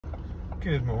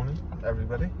Good morning,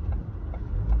 everybody.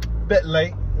 Bit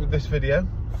late with this video.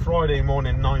 Friday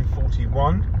morning,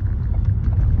 9:41.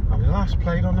 And we last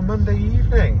played on a Monday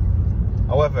evening.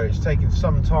 However, it's taken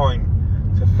some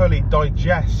time to fully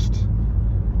digest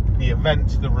the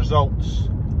events, the results,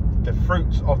 the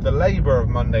fruits of the labour of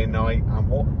Monday night, and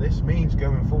what this means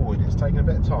going forward. It's taken a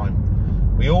bit of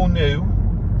time. We all knew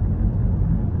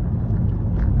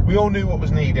what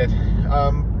was needed.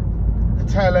 The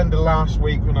tail end of last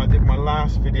week, when I did my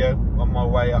last video on my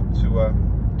way up to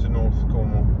North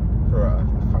Cornwall for a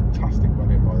fantastic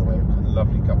wedding, by the way. It was a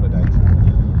lovely couple of days.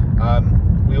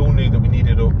 We all knew that we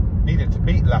needed to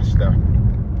beat Leicester,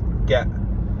 get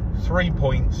 3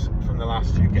 points from the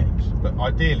last two games, but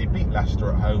ideally beat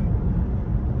Leicester at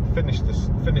home, finish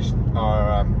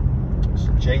our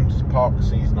St James's Park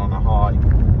season on a high,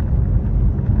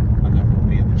 and then we'll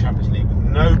be in the Champions League with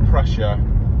no pressure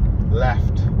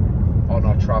left on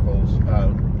our travels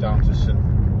down to St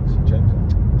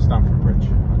James, Stamford Bridge.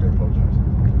 I do apologise.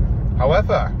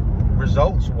 However,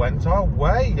 results went our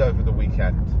way over the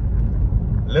weekend.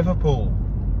 Liverpool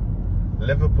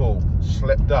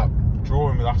slipped up,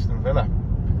 drawing with Aston Villa.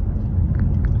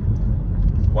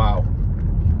 Wow.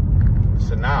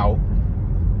 So now,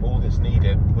 all that's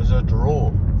needed was a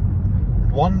draw.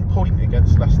 1 point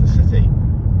against Leicester City.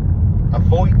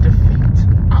 Avoid defeat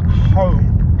at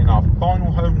home in our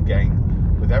final home game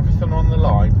with everything on the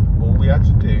line. All we had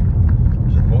to do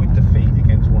was avoid defeat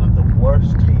against one of the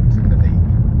worst teams in the league.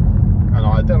 And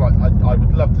I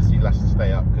would love to see Leicester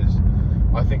stay up, because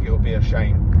I think it would be a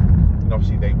shame. And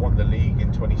obviously they won the league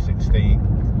in 2016.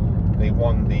 They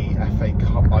won the FA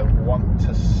Cup, I want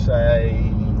to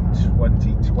say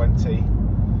 2020.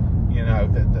 You know,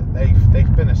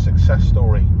 they've been a success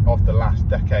story of the last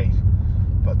decade,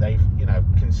 but they've, you know,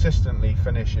 consistently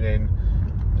finishing in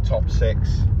the top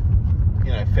six,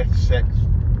 you know, 5th,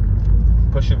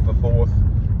 6th, pushing for 4th,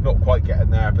 not quite getting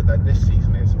there. But then this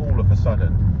season, it's all of a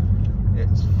sudden,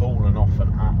 it's fallen off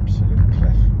an absolute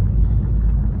cliff.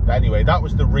 But anyway, that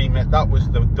was the remit, that was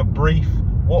the brief.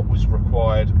 What was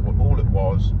required, all it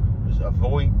was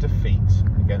avoid defeat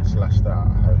against Leicester at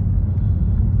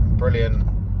home. Brilliant.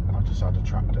 I just had a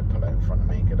tractor pull out in front of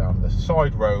me, go down the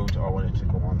side road I wanted to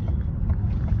go on.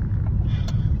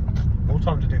 More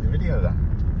time to do the video then.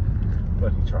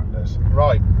 Bloody tractors.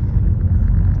 Right.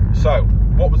 So,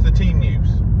 what was the team news?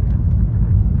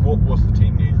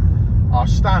 Our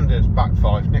standard back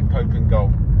five: Nick Pope in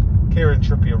goal, Kieran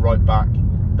Trippier right back,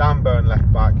 Dan Burn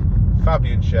left back,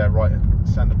 Fabian Schär right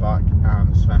centre back,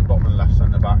 and Sven Botman left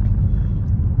centre back.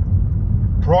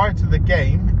 Prior to the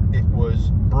game, it was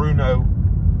Bruno,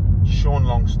 Sean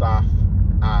Longstaff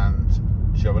and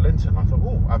Joe Linton. I thought,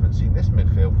 oh, I haven't seen this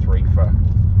midfield three for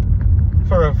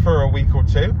a week or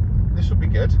two. This would be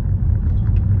good.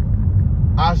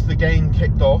 As the game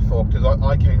kicked off, or because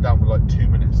I came down with like 2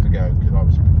 minutes to go because I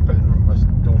was putting my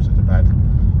daughter to bed,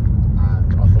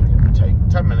 and I thought it would take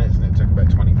 10 minutes, and it took about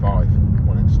 25,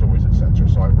 wanting stories, etc.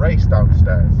 So I raced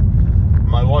downstairs.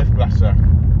 My wife, bless her,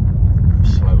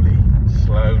 slowly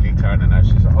turning out.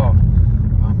 She's like, oh,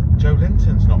 Joe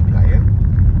Linton's not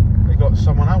playing. They got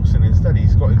someone else in instead.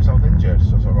 He's got himself injured.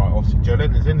 So I was like, right, obviously Joe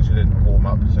Linton's injured in the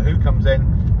warm-up. So who comes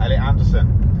in? Elliot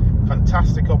Anderson.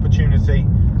 Fantastic opportunity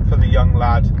for the young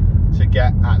lad to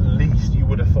get, at least you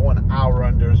would have thought, an hour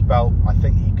under his belt. I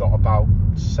think he got about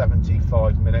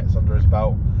 75 minutes under his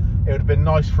belt. It would have been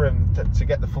nice for him to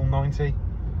get the full 90,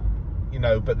 you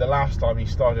know. But the last time he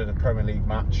started a Premier League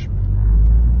match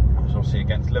was obviously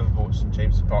against Liverpool at St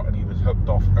James's Park, and he was hooked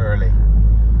off early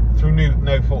through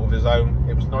no fault of his own.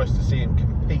 It was nice to see him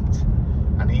compete,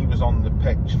 and he was on the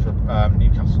pitch for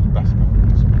Newcastle's best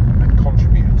moments and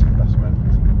contributed to the best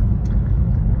moments.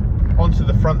 Onto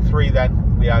the front three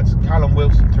then, we had Callum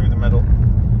Wilson through the middle,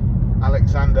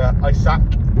 Alexander Isak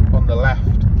on the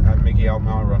left, and Miguel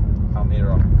Almiron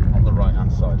on the right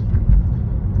hand side.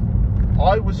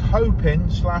 I was hoping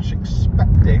 /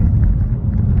 expecting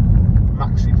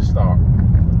Maxi to start,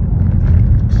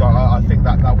 so I think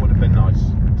that would have been nice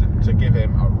to give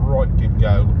him a right good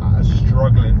go at a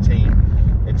struggling team,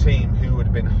 a team who would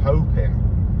have been hoping,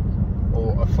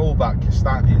 or a fullback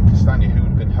Castagna who would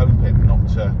have been hoping not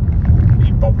to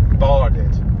be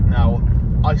bombarded. Now,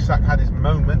 Isak had his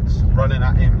moments running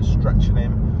at him, stretching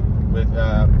him with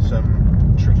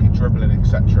some tricky dribbling,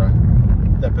 etc.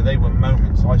 But they were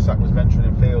moments. Isak was venturing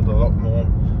in field a lot more,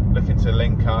 looking to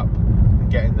link up and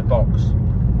get in the box.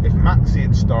 If Maxi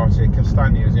had started,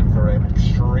 Castagna was in for an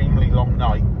extremely long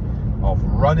night of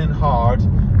running hard,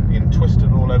 being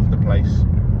twisted all over the place,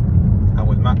 and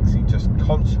with Maxi just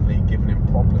constantly giving him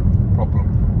problem.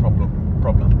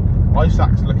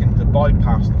 Isak's looking to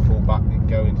bypass the fullback and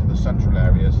go into the central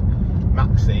areas.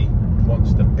 Maxi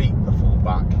wants to beat the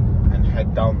fullback and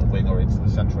head down the wing or into the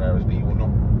central areas, but he will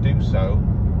not do so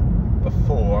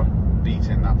before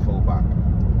beating that fullback.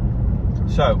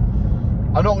 So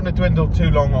I'm not going to dwindle too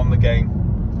long on the game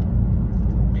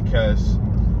because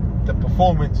the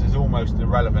performance is almost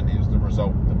irrelevant. It was the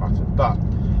result that mattered. But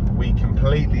we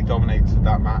completely dominated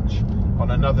that match.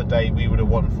 On another day, we would have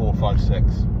won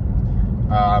 4-5-6.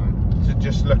 So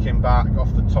just looking back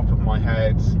off the top of my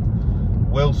head,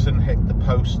 Wilson hit the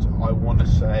post, I want to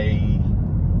say,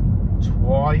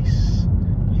 twice.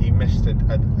 He missed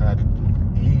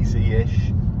an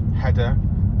easy-ish header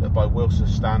that by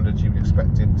Wilson's standards you would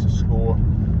expect him to score.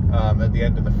 At the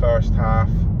end of the first half,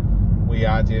 he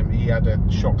had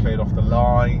a shot cleared off the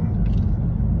line.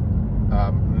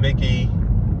 Miggy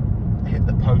hit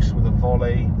the post with a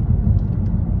volley.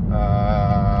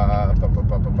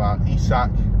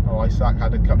 Isaac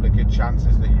had a couple of good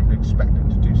chances that you'd expect him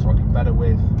to do slightly better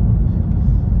with.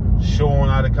 Sean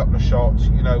had a couple of shots.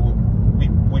 You know,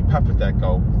 we peppered their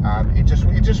goal, and it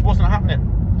just wasn't happening.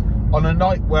 On a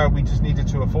night where we just needed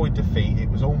to avoid defeat, it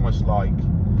was almost like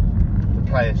the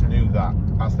players knew that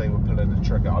as they were pulling the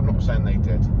trigger. I'm not saying they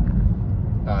did.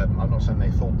 I'm not saying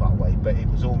they thought that way, but it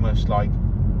was almost like,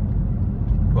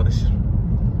 well,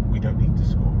 we don't need to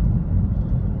score.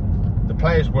 The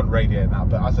players weren't radiating that,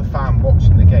 but as a fan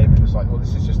watching the game, it was like, well,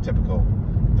 this is just typical.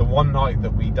 The one night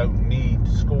that we don't need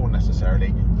to score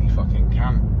necessarily, we fucking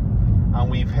can.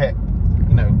 And we've hit,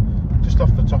 you know, just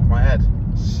off the top of my head,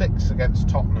 6 against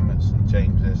Tottenham at St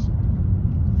James's,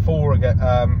 4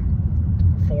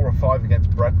 or 5 against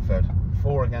Brentford,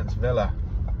 4 against Villa.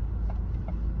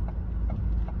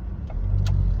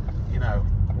 You know,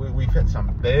 we've hit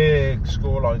some big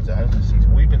scorelines at home this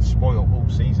season. We've been spoiled all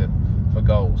season for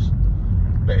goals.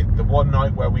 But the one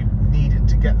night where we needed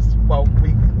to get, well,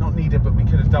 we not needed, but we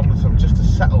could have done with some just to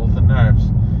settle the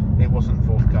nerves, it wasn't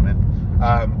forthcoming.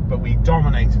 But we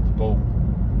dominated the ball.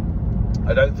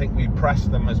 I don't think we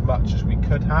pressed them as much as we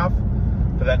could have,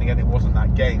 but then again, it wasn't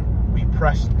that game. We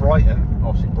pressed Brighton,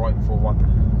 obviously Brighton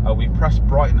 4-1. We pressed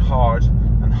Brighton hard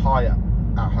and high at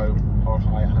home,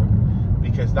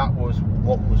 because that was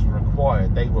what was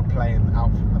required. They were playing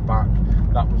out from the back.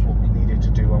 That was what we needed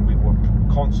to do, and we were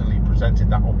constantly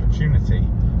presented that opportunity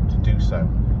to do so.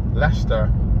 Leicester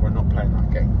were not playing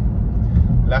that game.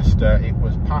 Leicester, it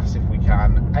was pass if we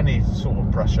can, any sort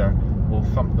of pressure, we'll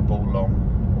thump the ball long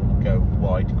or we'll go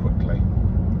wide quickly.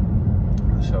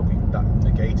 So that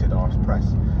negated our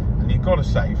press. And you've got to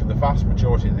say, for the vast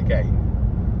majority of the game,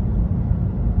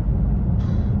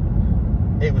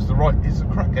 it's the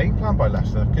correct game plan by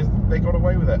Leicester, because they got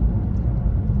away with it.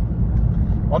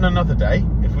 On another day,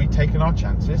 if we'd taken our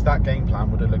chances, that game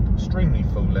plan would have looked extremely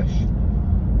foolish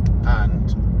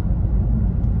and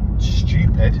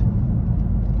stupid,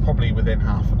 probably within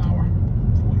half an hour,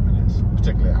 40 minutes,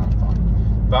 particularly at half time.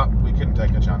 But we couldn't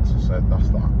take our chances, so that's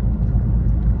that.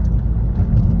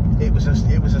 It was a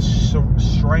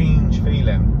strange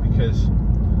feeling, because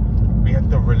we had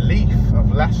the relief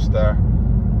of Leicester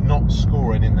not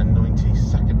scoring in the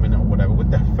 92nd minute or whatever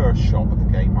with their first shot of the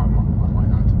game, I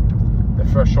might add. Their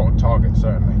first shot on target,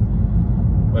 certainly.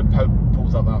 When Pope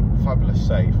pulls out that fabulous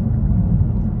save,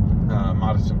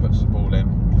 Maddison puts the ball in,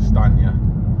 Castagna.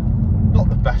 Not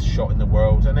the best shot in the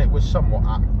world, and it was somewhat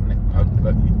at Nick Pope,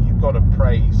 but you've got to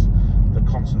praise the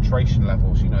concentration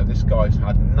levels. You know, this guy's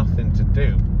had nothing to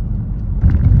do.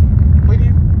 When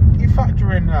you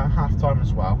factor in half-time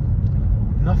as well,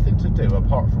 nothing to do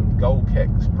apart from goal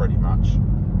kicks, pretty much.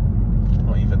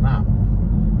 Not even that.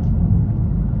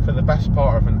 For the best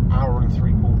part of an hour and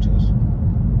 3 quarters.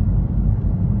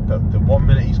 The 1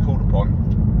 minute he's called upon,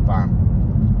 bam.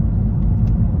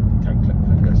 Can't click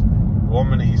fingers. The 1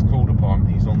 minute he's called upon,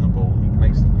 he's on the ball, he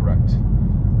makes the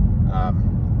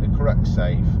correct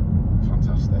save.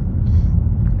 Fantastic.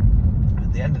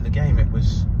 At the end of the game, it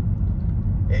was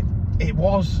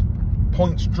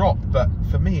points dropped, but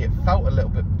for me it felt a little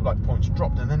bit like points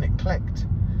dropped, and then it clicked.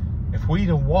 If we'd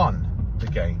have won the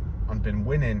game and been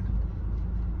winning,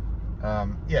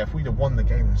 if we'd have won the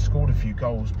game and scored a few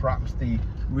goals, perhaps the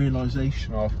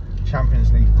realisation of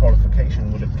Champions League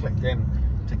qualification would have clicked in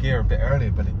to gear a bit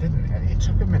earlier, but it didn't. It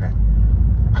took a minute,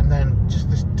 and then just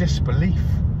this disbelief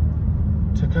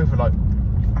took over, like,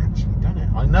 we've actually done it.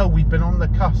 I know we've been on the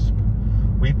cusp.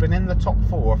 We've been in the top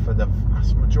 4 for the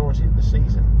vast majority of the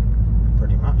season,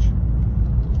 pretty much.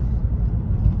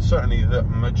 Certainly the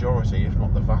majority, if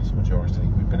not the vast majority.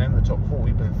 We've been in the top 4.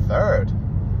 We've been 3rd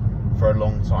for a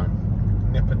long time.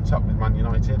 Nip and tuck with Man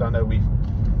United. I know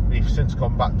we've since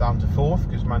gone back down to 4th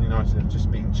because Man United have just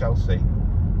beaten Chelsea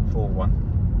 4-1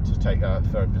 to take a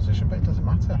 3rd position, but it doesn't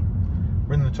matter.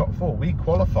 We're in the top 4. We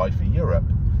qualified for Europe.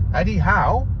 Eddie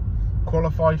Howe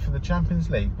qualified for the Champions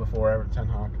League before Erik ten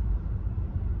Hag.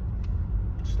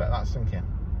 Just let that sink in.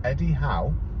 Eddie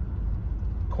Howe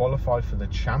qualified for the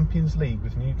Champions League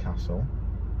with Newcastle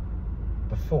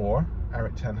before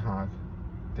Erik ten Hag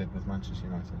did with Manchester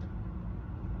United.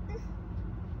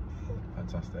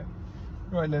 Fantastic.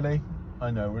 Right, Lily, I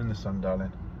know we're in the sun,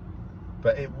 darling,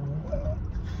 but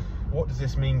what does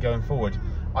this mean going forward?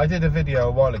 I did a video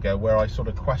a while ago where I sort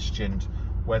of questioned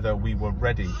whether we were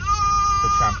ready for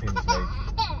Champions League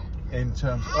in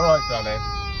terms. All right, darling,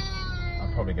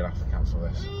 I'm probably gonna have to cancel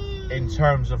this. In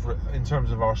terms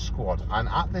of our squad, and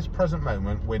at this present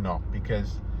moment we're not,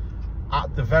 because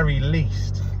at the very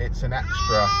least it's an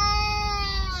extra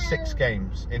 6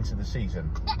 games into the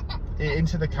season,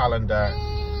 into the calendar,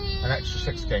 an extra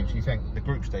 6 games. You think the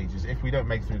group stages, if we don't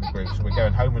make through the groups, we're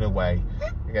going home and away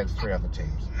against 3 other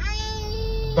teams,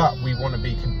 but we want to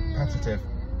be competitive,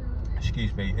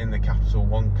 excuse me, in the Capital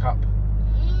One Cup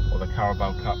or the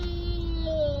Carabao Cup.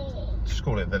 Just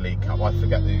call it the League Cup. I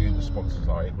forget who the sponsors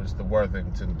are. It was the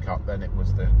Worthington Cup, then it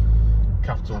was the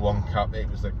Capital One Cup, it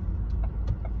was the,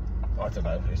 I don't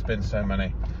know, it's been so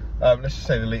many. Let's just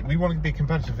say the league. We want to be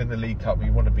competitive in the League Cup, we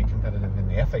want to be competitive in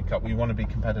the FA Cup, we want to be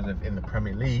competitive in the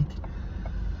Premier League,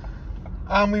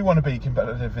 and we want to be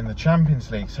competitive in the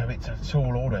Champions League. So it's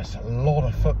all order. It's a lot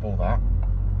of football, that.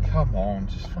 Come on,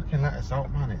 just fucking let us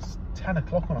out, man. It's 10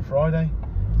 o'clock on a Friday.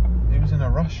 Who's in a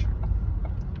rush?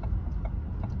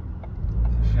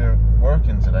 If you're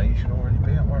working today, you should already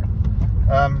be at work.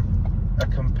 A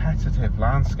competitive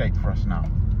landscape for us now.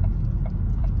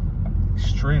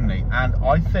 Extremely. And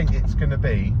I think it's going to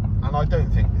be, and I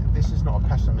don't think, this is not a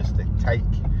pessimistic take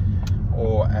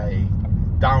or a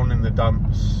down in the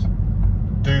dumps,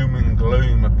 doom and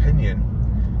gloom opinion,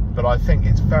 but I think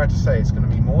it's fair to say it's going to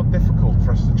be more difficult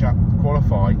for us to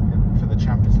qualify for the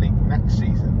Champions League next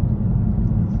season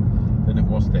than it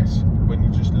was this. When you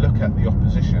just look at the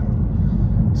opposition,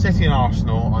 City and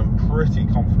Arsenal, I'm pretty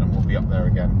confident we'll be up there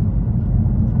again.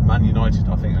 Man United,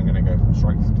 I think, are going to go from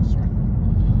strength to strength.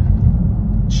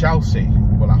 Chelsea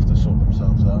will have to sort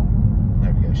themselves out.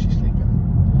 There we go, she's sleeping.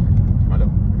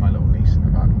 My little niece in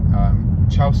the back.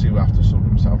 Chelsea will have to sort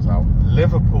themselves out.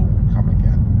 Liverpool will come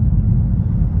again.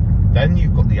 Then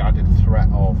you've got the added threat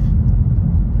of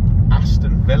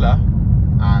Aston Villa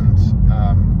and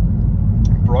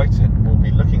Brighton will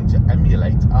be looking to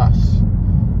emulate us,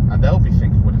 and they'll be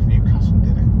thinking, what if Newcastle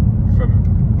did it?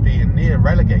 From being near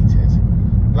relegated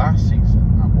last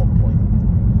season at one point,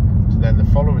 to then the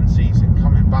following season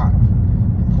coming back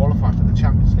and qualifying for the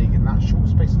Champions League in that short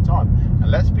space of time. And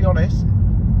let's be honest,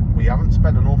 we haven't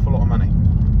spent an awful lot of money.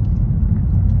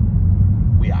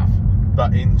 We have.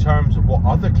 But in terms of what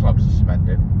other clubs are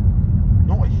spending,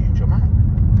 not a huge amount.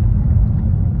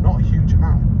 Not a huge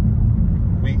amount.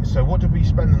 So what did we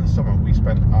spend in the summer? We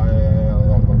spent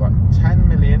about 10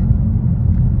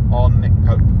 million on Nick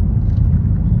Pope.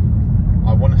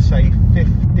 I want to say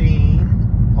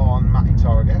 15 on Matty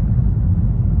Target.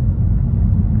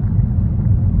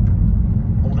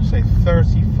 I want to say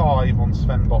 35 on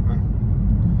Sven Botman.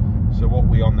 So what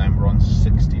we on then? We're on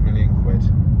 60 million quid.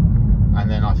 And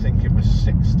then I think it was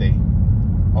 60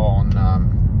 on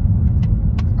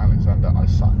Alexander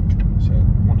Isak. So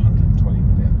 120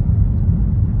 million.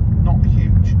 Not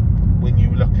huge. When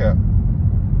you look at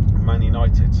Man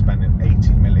United spending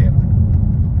 80 million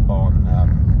on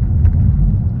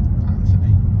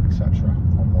Anthony, etc.,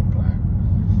 on one player.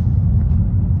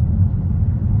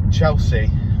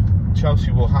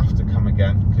 Chelsea will have to come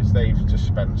again because they've just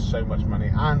spent so much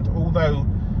money. And although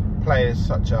players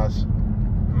such as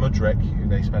Mudryk, who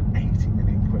they spent 80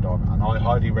 million quid on, and I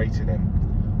highly rated him,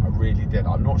 I really did.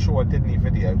 I'm not sure I did any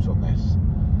videos on this,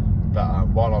 but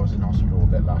while I was in hospital a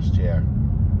bit last year,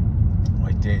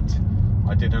 I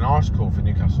did an article for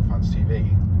Newcastle Fans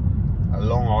TV, a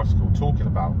long article talking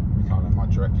about Mikhailo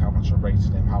Mudryk, how much I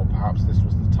rated him, how perhaps this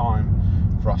was the time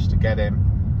for us to get him.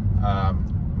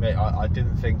 I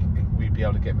didn't think we'd be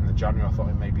able to get him in the January. I thought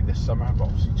it may be this summer, but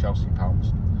obviously Chelsea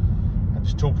pounced. And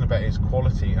just talking about his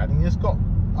quality, and he has got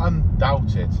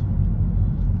undoubted,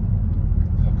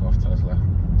 fuck off Tesla,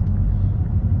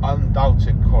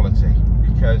 undoubted quality,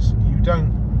 because you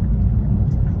don't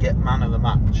get man of the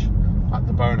match at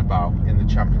the Bernabeu in the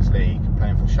Champions League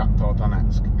playing for Shakhtar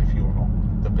Donetsk if you're not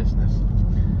the business.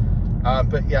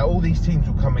 But yeah, all these teams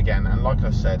will come again, and like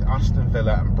I said, Aston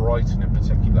Villa and Brighton in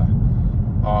particular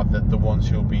are the ones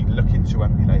who will be looking to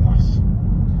emulate us,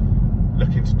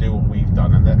 looking to do what we've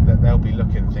done, and they'll be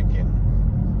looking, thinking,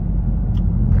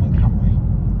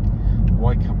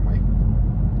 why can't we?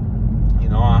 You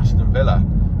know, Aston Villa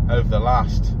over the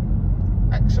last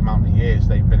X amount of years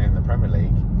they've been in the Premier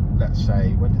League, let's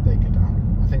say, when did they go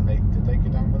down? I think did they go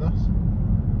down with us?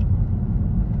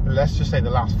 But let's just say the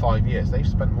last 5 years, they've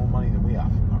spent more money than we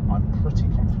have. I'm pretty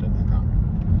confident in that.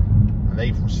 And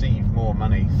they've received more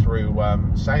money through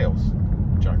sales.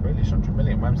 Jack Grealish, 100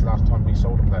 million. When was the last time we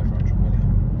sold a player for 100 million?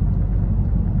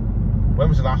 When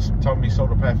was the last time we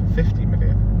sold a player for 50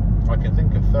 million? I can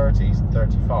think of 30s and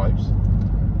 35s.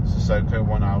 Sissoko,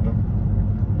 Wijnaldum.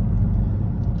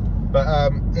 But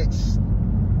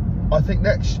I think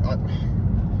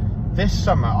this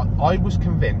summer, I was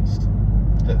convinced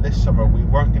that this summer we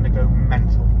weren't going to go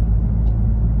mental.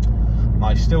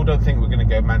 I still don't think we're going to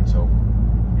go mental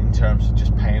in terms of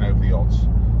just paying over the odds.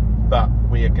 But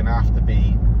we are going to have to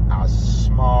be as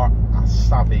smart, as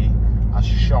savvy, as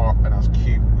sharp and as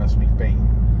cute as we've been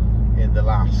in the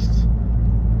last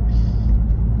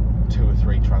 2 or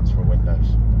 3 transfer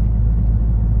windows.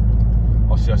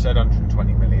 Obviously I said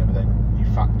 120 million, but then you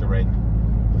factor in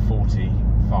the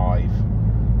 45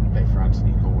 you paid for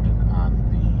Anthony Gordon and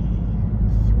the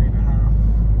 3.5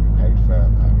 you paid for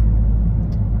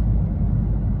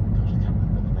God, I can't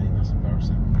remember the name, that's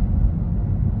embarrassing.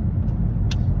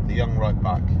 The young right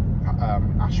back,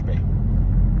 Ashby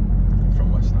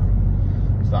from West Ham.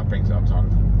 So that brings it up to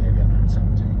nearly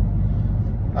 170.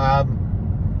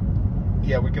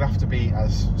 Yeah, we're going to have to be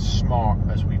as smart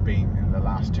as we've been in the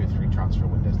last 2 or 3 transfer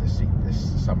windows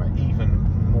this summer, even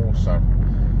more so.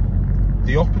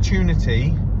 The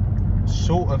opportunity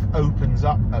sort of opens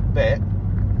up a bit,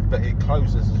 but it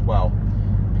closes as well,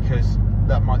 because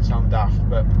that might sound daft,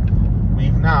 but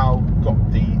we've now got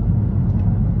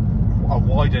a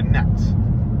wider net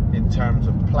in terms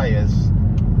of players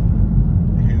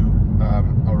who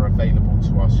are available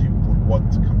to us, who would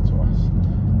want to come to us.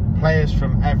 Players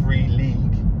from every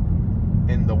league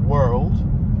in the world,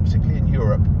 particularly in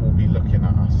Europe, will be looking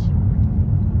at us.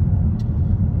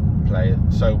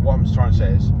 So what I'm trying to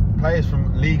say is, players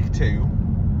from League 2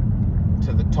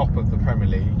 to the top of the Premier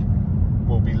League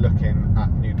will be looking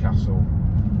at Newcastle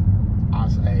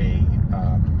as an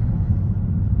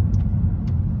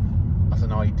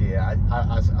idea,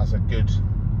 as a good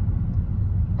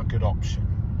option.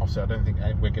 Obviously, I don't think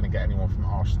we're going to get anyone from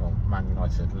Arsenal, Man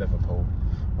United, Liverpool,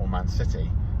 or Man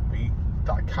City. But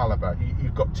that calibre,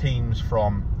 you've got teams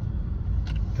from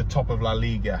the top of La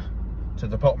Liga to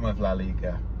the bottom of La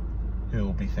Liga who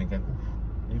will be thinking,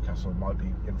 Newcastle might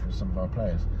be in for some of our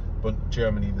players. But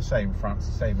Germany the same, France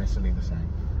the same, Italy the same.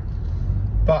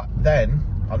 But then,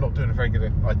 I'm not doing a very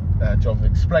good job of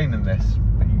explaining this,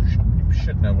 but you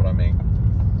should know what I mean.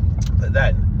 But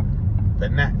then, the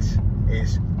net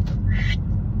is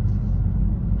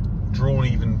drawn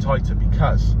even tighter,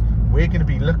 because we're going to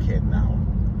be looking now.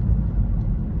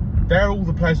 They're all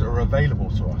the players that are available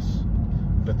to us,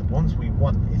 but the ones we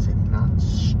want is in that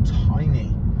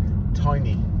tiny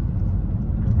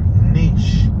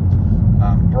niche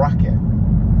bracket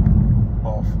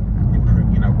of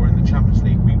improving. You know, we're in the Champions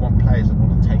League. We want players that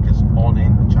want to take us on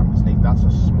in the Champions League. That's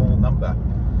a small number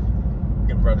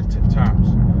in relative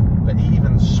terms, but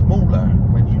even smaller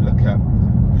when you look at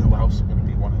who else are going to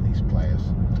be one of these players.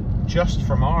 Just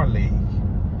from our league,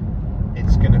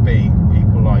 it's going to be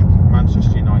people like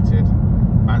Manchester United,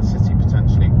 Man City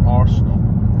potentially, Arsenal,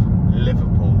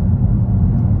 Liverpool,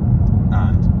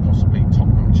 and possibly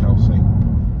Tottenham, Chelsea.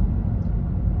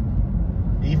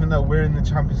 Even though we're in the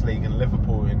Champions League and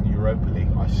Liverpool in the Europa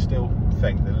League, I still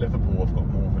think that Liverpool have got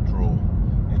more of a draw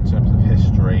in terms of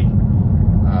history,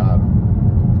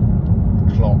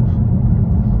 Klopp,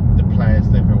 the players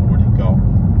they've already got.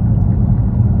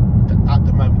 At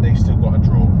the moment, they've still got a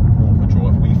draw, more of a draw.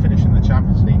 If we finish in the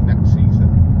Champions League next season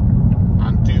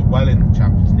and do well in the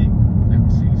Champions League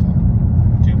next season,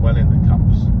 do well in the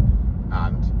Cups,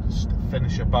 and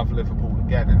finish above Liverpool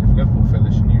again, and if Liverpool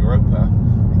finish in Europa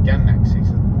again next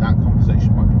season, that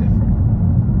conversation might be different.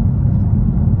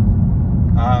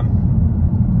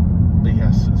 But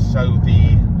yes, so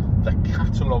the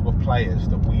catalogue of players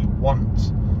that we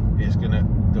want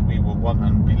that we will want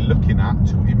and be looking at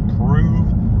to improve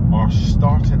our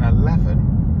starting 11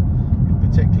 in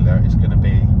particular is going to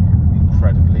be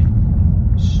incredibly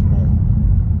small.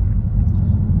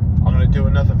 I'm going to do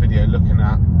another video looking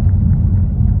at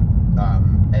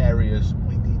areas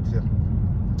we need to,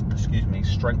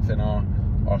 strengthen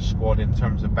our squad in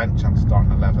terms of bench and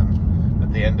starting 11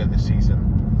 at the end of the season.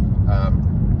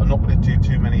 I'm not going to do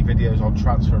too many videos on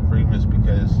transfer rumours,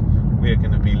 because we're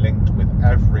going to be linked with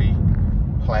every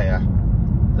player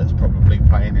that's probably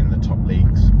playing in the top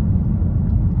leagues,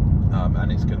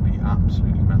 and it's going to be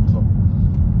absolutely mental.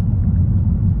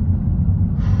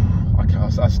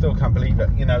 I still can't believe it.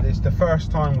 You know, it's the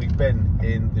first time we've been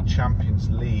in the Champions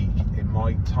League in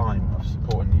my time of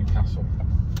supporting Newcastle.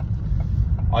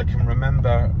 I can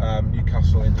remember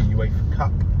Newcastle in the UEFA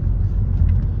Cup.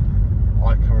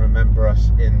 I can remember us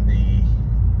in the...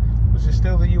 Was it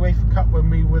still the UEFA Cup when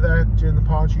we were there during the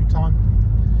Pardew time?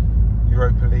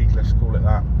 Europa League, let's call it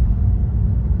that.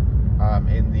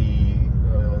 In the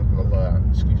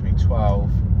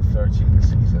 12-13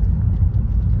 season.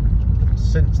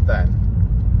 Since then,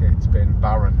 it's been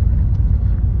barren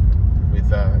with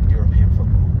European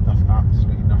football.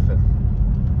 Absolutely nothing.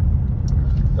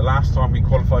 The last time we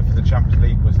qualified for the Champions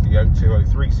League was the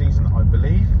 02-03 season, I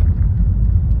believe.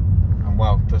 And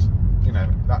well, you know,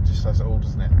 that just says it all,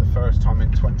 doesn't it? The first time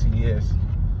in 20 years.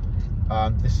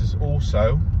 This is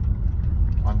also,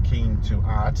 I'm keen to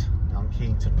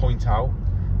point out,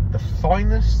 the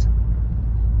finest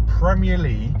Premier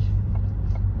League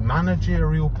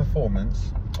managerial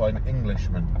performance by an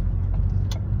Englishman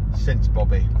since Sir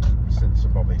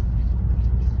Bobby.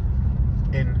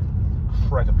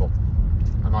 Incredible.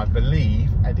 And I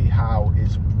believe Eddie Howe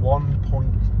is 1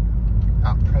 point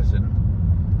at present.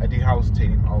 Eddie Howe's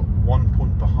team are 1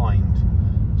 point behind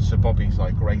Sir Bobby's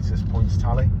greatest points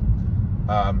tally.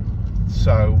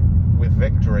 So with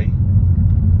victory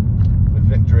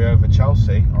over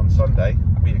Chelsea on Sunday,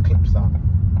 we eclipsed that.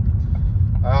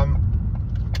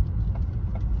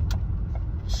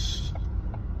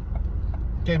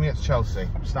 Game against Chelsea,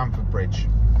 Stamford Bridge.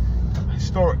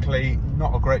 Historically,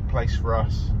 not a great place for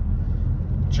us.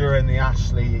 During the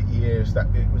Ashley years, that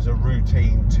it was a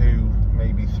routine 2,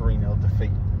 maybe 3-0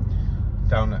 defeat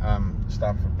down at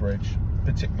Stamford Bridge,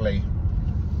 particularly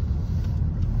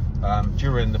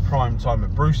during the prime time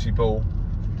of Brucey Ball.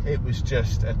 It was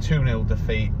just a 2-0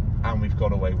 defeat, and we've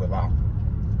got away with that,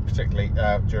 particularly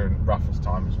during Rafa's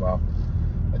time as well.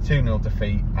 A 2-0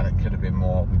 defeat, and it could have been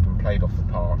more. We've been played off the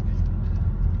park,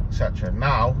 etc.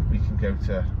 Now we can go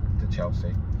to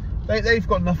Chelsea. They've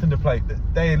got nothing to play.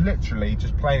 They're literally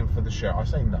just playing for the show. I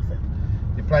say nothing.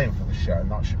 You're playing for the show, and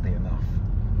that should be enough.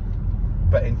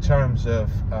 But in terms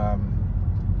of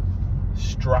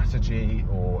strategy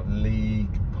or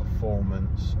league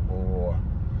performance, or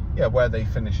where they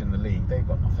finish in the league, they've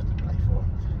got nothing to play for.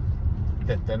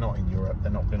 They're not in Europe.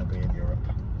 They're not going to be in Europe.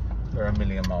 They're a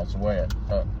million miles away,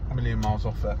 a million miles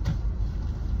off it.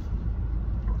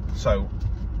 So,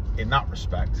 in that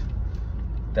respect,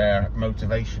 their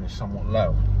motivation is somewhat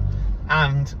low.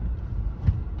 And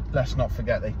let's not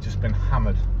forget, they've just been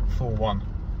hammered 4-1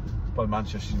 by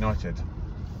Manchester United.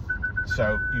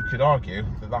 So you could argue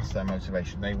that that's their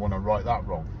motivation. They want to right that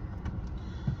wrong.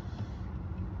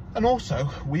 And also,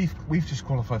 we've just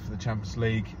qualified for the Champions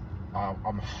League.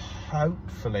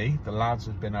 Hopefully the lads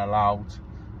have been allowed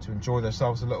to enjoy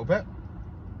themselves a little bit.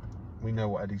 We know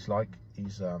what Eddie's like.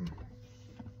 He's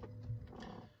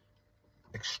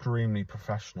extremely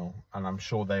professional, and I'm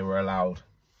sure they were allowed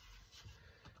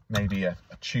maybe a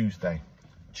Tuesday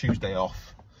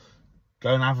off.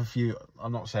 Go and have a few.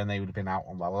 I'm not saying they would have been out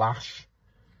on the lash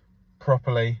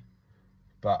properly,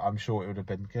 but I'm sure it would have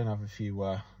been go and have a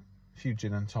few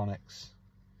gin and tonics,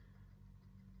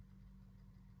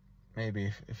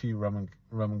 maybe a few rum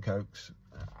and cokes,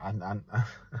 and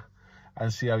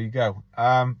see how you go.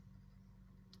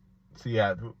 So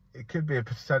yeah, it could be a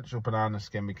potential banana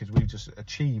skin, because we've just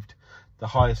achieved the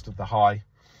highest of the high,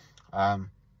 and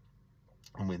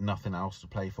with nothing else to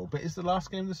play for. But it's the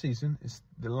last game of the season. It's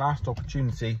the last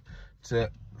opportunity for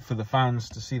the fans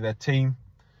to see their team.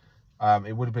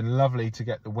 It would have been lovely to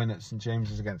get the win at St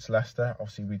James's against Leicester.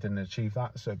 Obviously, we didn't achieve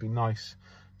that, so it'd be nice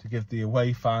to give the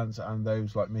away fans and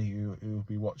those like me who will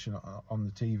be watching on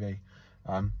the TV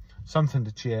something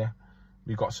to cheer.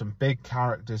 We've got some big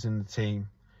characters in the team.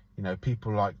 You know,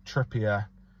 people like Trippier,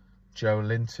 Joe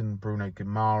Linton, Bruno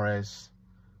Guimaraes,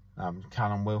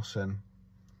 Callum Wilson,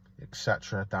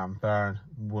 etc. Dan Burn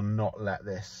will not let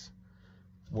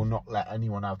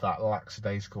anyone have that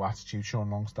lackadaisical attitude.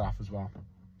 Sean Longstaff as well.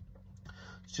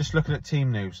 Just looking at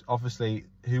team news, obviously,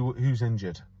 who's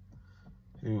injured?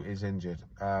 Who is injured?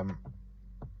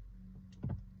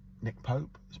 Nick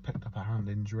Pope has picked up a hand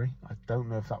injury. I don't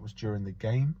know if that was during the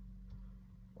game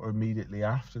or immediately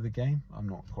after the game. I'm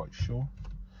not quite sure.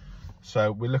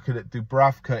 So we're looking at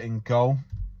Dubravka in goal.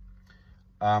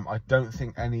 I don't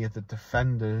think any of the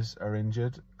defenders are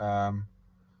injured.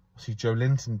 See, Joe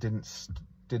Linton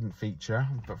didn't feature,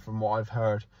 but from what I've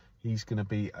heard, he's going to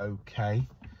be okay.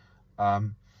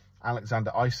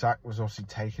 Alexander Isak was obviously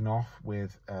taken off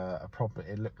with a problem.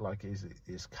 It looked like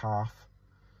his calf,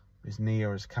 his knee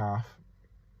or his calf.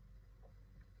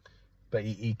 But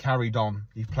he carried on,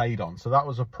 he played on. So that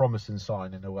was a promising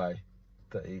sign in a way.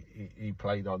 that he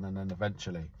played on, and then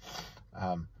eventually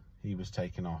he was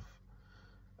taken off.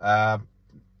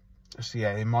 So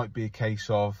yeah, it might be a case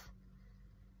of,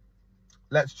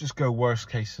 let's just go worst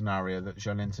case scenario, that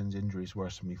Joelinton's injury is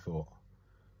worse than we thought,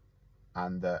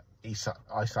 and that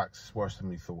Isak's is worse than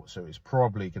we thought. So it's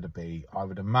probably going to be, I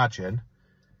would imagine,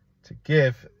 to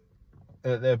give,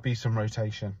 there'll be some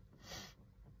rotation.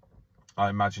 I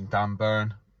imagine Dan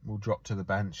Burn will drop to the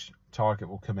bench. Target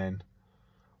will come in.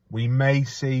 We may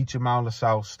see Jamal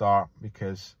Lascelles start,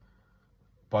 because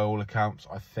by all accounts,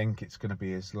 I think it's going to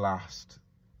be his last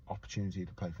opportunity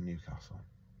to play for Newcastle.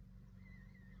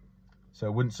 So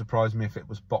it wouldn't surprise me if it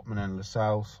was Botman and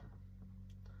Lascelles.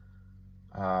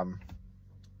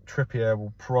 Trippier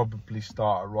will probably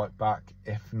start at right back,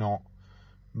 if not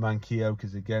Manquillo,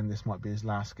 because again, this might be his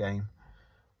last game.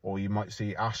 Or you might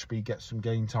see Ashby get some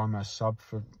game time as sub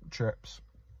for trips.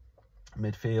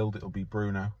 Midfield, it'll be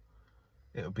Bruno,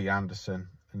 it'll be Anderson,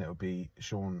 and it'll be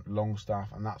Sean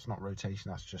Longstaff. And that's not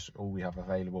rotation, that's just all we have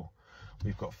available.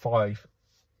 We've got 5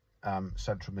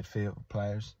 central midfield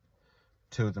players.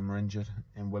 2 of them are injured,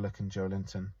 in Willock and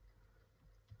Joelinton.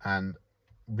 And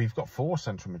we've got 4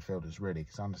 central midfielders, really,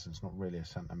 because Anderson's not really a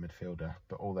centre midfielder.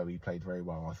 But although he played very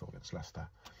well, I thought, against Leicester,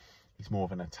 he's more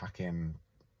of an attacking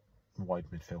wide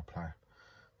midfield player.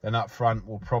 Then up front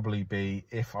will probably be,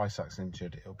 if Isak's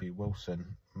injured, it'll be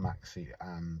Wilson, Maxi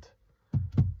and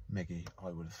Miggy,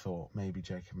 I would have thought. Maybe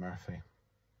Jacob Murphy.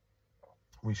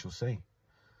 We shall see.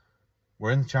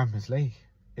 We're in the Champions League.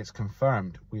 It's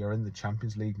confirmed we are in the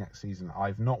Champions League next season.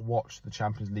 I've not watched the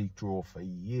Champions League draw for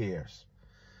years.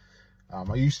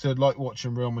 I used to like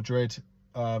watching Real Madrid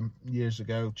years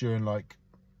ago. During like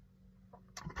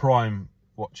prime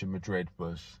watching Madrid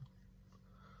was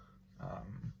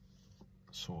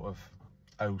sort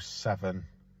of 07,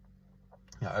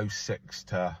 06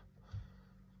 to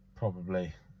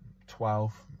probably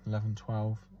 11,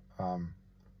 12.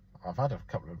 I've had a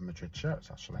couple of Madrid shirts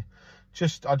actually.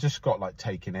 I just got like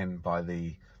taken in by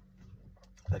the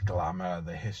glamour,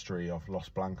 the history of Los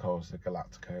Blancos, the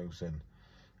Galacticos, and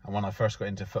when I first got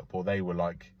into football, they were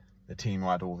like the team who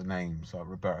had all the names, like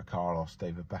Roberto Carlos,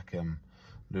 David Beckham,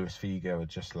 Luis Figo had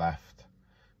just left,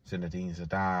 Zinedine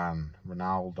Zidane,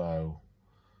 Ronaldo,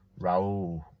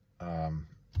 Raul.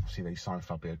 Obviously they signed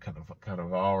Fabio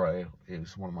Cannavaro. He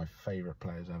was one of my favourite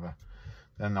players ever.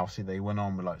 Then obviously they went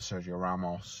on with like Sergio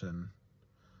Ramos and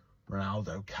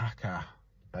Ronaldo, Kaká,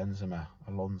 Benzema,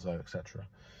 Alonso, etc.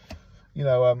 You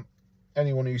know,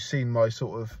 anyone who's seen my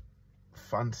sort of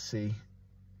fantasy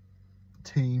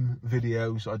team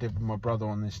videos I did with my brother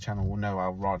on this channel will know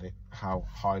how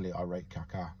highly I rate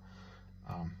Kaká.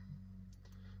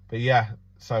 But yeah,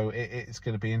 so it's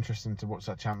going to be interesting to watch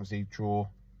that Champions League draw.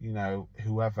 You know,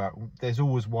 whoever, there's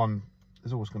always going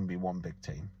to be one big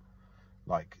team,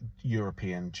 like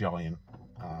European giant.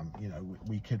 You know,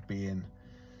 we could be in,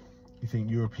 you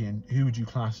think European, who would you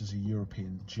class as a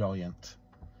European giant?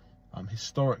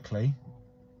 Historically,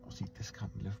 obviously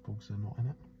discounting Liverpool because they're not in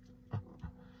it.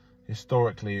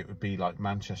 Historically, it would be like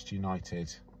Manchester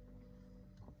United,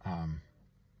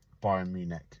 Bayern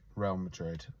Munich, Real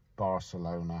Madrid,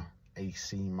 Barcelona,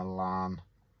 AC Milan,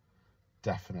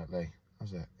 definitely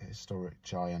as a historic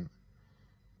giant.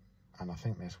 And I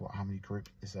think there's how many groups?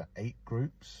 Is there 8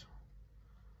 groups?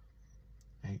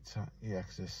 8, yeah,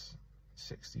 because there's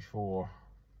 64.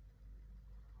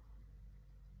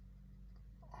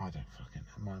 I don't fucking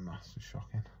know, my maths is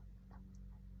shocking.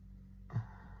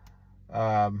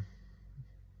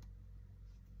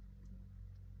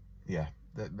 Yeah,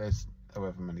 there's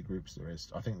however many groups there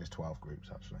is. I think there's 12 groups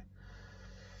actually.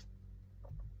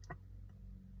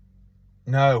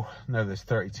 No, there's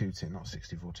 32 teams, not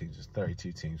 64 teams. There's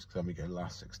 32 teams because then we go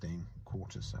last 16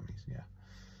 quarters, semis.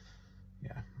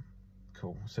 Yeah,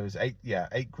 cool. So it's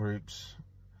 8 groups.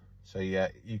 So yeah,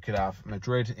 you could have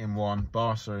Madrid in one,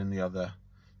 Barca in the other,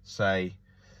 say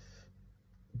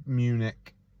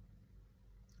Munich,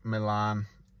 Milan,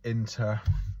 Inter,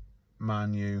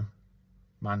 Man U,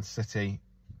 Man City,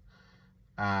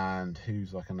 and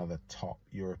who's like another top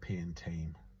European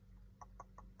team?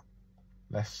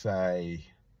 Let's say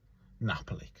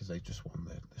Napoli, because they just won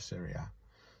the Serie A.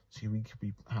 So we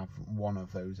could have one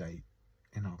of those 8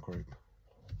 in our group.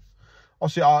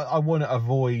 Obviously, I want to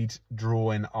avoid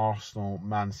drawing Arsenal,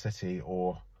 Man City,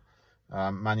 or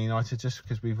Man United, just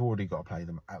because we've already got to play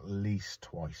them at least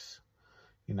twice.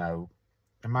 You know,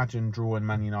 imagine drawing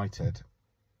Man United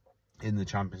in the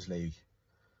Champions League,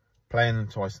 playing them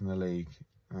twice in the league,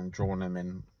 and drawing them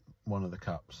in one of the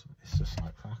cups. It's just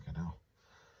like, fucking hell.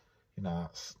 You know,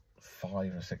 that's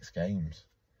 5 or 6 games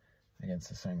against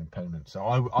the same opponent. So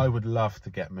I would love to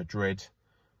get Madrid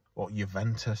or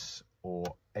Juventus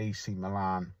or AC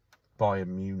Milan, Bayern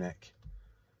Munich.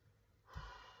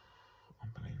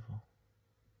 Unbelievable.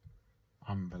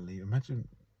 Imagine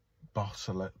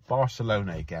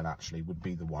Barcelona again, actually, would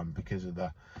be the one, because of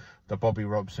the Bobby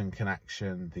Robson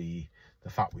connection, the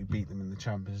fact we beat them in the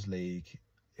Champions League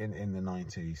in the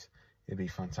 90s. It'd be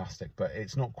fantastic, but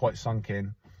it's not quite sunk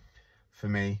in for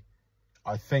me.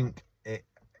 I think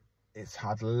it's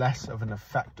had less of an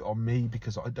effect on me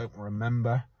because I don't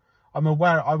remember. I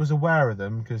was aware of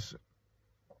them because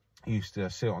I used to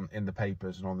see it in the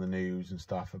papers and on the news and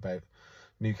stuff about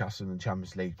Newcastle in the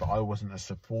Champions League, but I wasn't a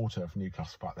supporter of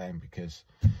Newcastle back then because,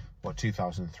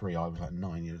 2003, I was like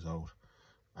 9 years old.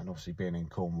 And obviously being in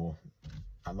Cornwall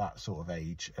at that sort of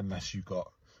age, unless you've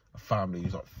got a family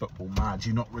who's like football mad,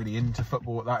 you're not really into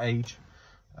football at that age.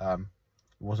 It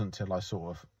wasn't until I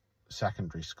sort of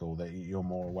secondary school that you're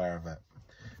more aware of it.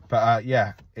 But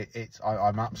yeah,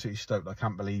 I'm absolutely stoked. I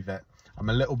can't believe it.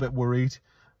 I'm a little bit worried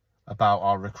about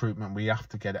our recruitment. We have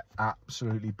to get it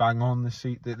absolutely bang on this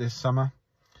summer.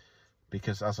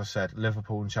 Because, as I said,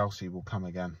 Liverpool and Chelsea will come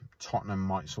again. Tottenham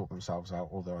might sort themselves out,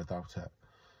 although I doubt it.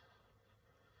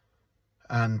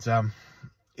 And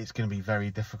it's going to be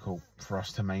very difficult for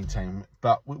us to maintain.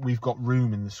 But we've got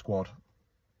room in the squad.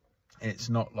 It's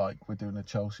not like we're doing a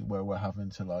Chelsea where we're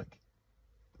having to, like,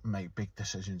 make big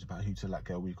decisions about who to let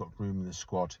go. We've got room in the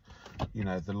squad. You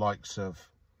know, the likes of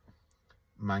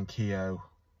Manquillo,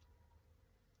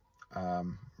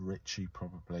 Ritchie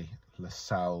probably,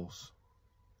 Lascelles.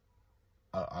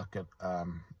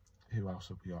 Who else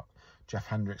have we got? Jeff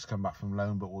Hendricks come back from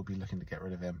loan, but we'll be looking to get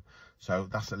rid of him. So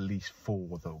that's at least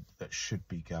 4 that should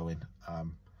be going.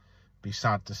 Be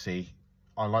sad to see.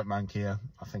 I like Manquillo.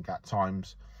 I think at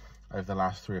times over the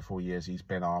last 3 or 4 years he's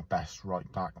been our best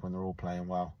right back when they're all playing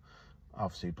well.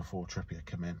 Obviously before Trippier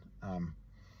come in.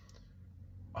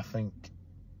 I think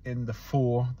in the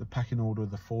pecking order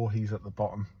of the 4, he's at the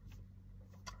bottom.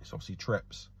 It's obviously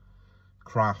Trips,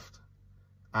 Kraft,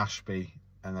 Ashby,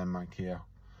 and then Manquillo.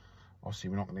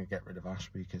 Obviously, we're not going to get rid of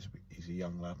Ashby because he's a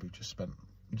young lad we just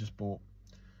bought.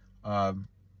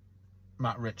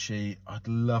 Matt Ritchie, I'd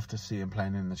love to see him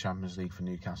playing in the Champions League for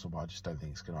Newcastle, but I just don't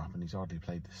think it's going to happen. He's hardly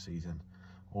played this season,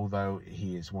 although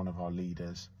he is one of our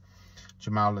leaders.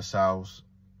 Jamal Lascelles,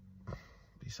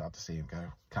 be sad to see him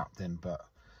go, captain, but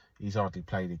he's hardly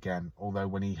played again. Although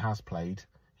when he has played,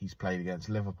 he's played against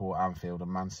Liverpool, Anfield,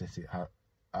 and Man City at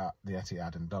the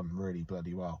Etihad and done really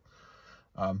bloody well.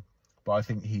 But I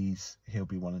think he'll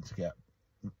be wanting to get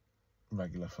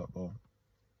regular football.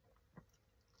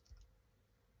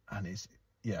 And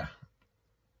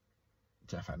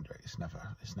Jeff Hendricks, it's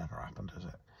never happened, has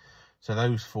it? So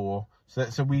those 4. So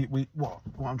what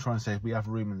I'm trying to say is we have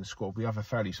room in the squad. We have a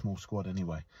fairly small squad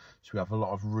anyway. So we have a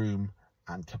lot of room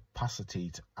and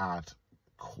capacity to add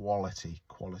quality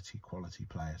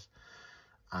players.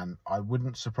 And I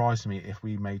wouldn't surprise me if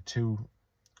we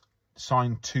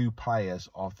signed 2 players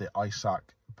of the Isaac,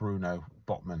 Bruno,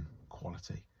 Botman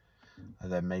quality. And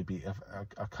then maybe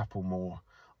a couple more.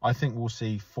 I think we'll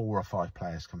see 4 or 5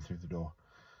 players come through the door.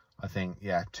 I think,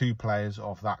 yeah, 2 players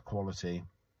of that quality.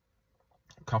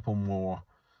 A couple more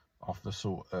of the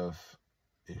sort of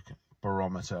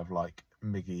barometer of like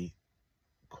Miggy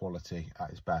quality at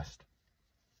his best.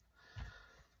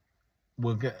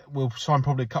 We'll sign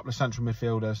probably a couple of central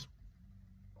midfielders.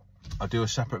 I'll do a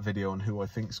separate video on who I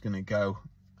think is going to go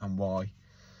and why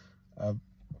I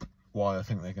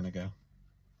think they're going to go,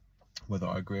 whether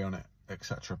I agree on it,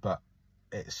 etc. But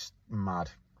it's mad.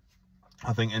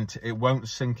 I think it won't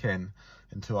sink in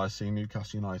until I see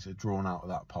Newcastle United drawn out of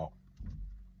that pot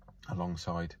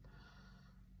alongside.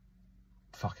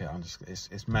 Fuck it,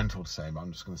 it's mental to say, but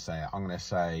I'm just going to say it. I'm going to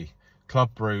say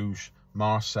Club Brugge,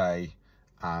 Marseille,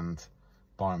 and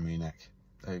Bayern Munich.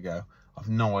 There you go. I've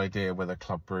no idea whether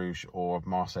Club Brugge or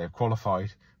Marseille have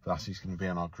qualified, but that's who's going to be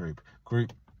in our group.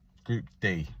 Group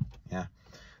D, yeah.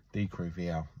 D Crew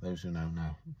VL, those who know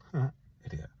now.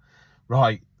 Idiot.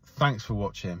 Right, thanks for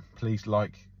watching. Please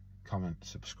like, comment,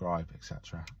 subscribe,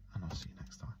 etc. And I'll see you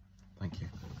next time. Thank you.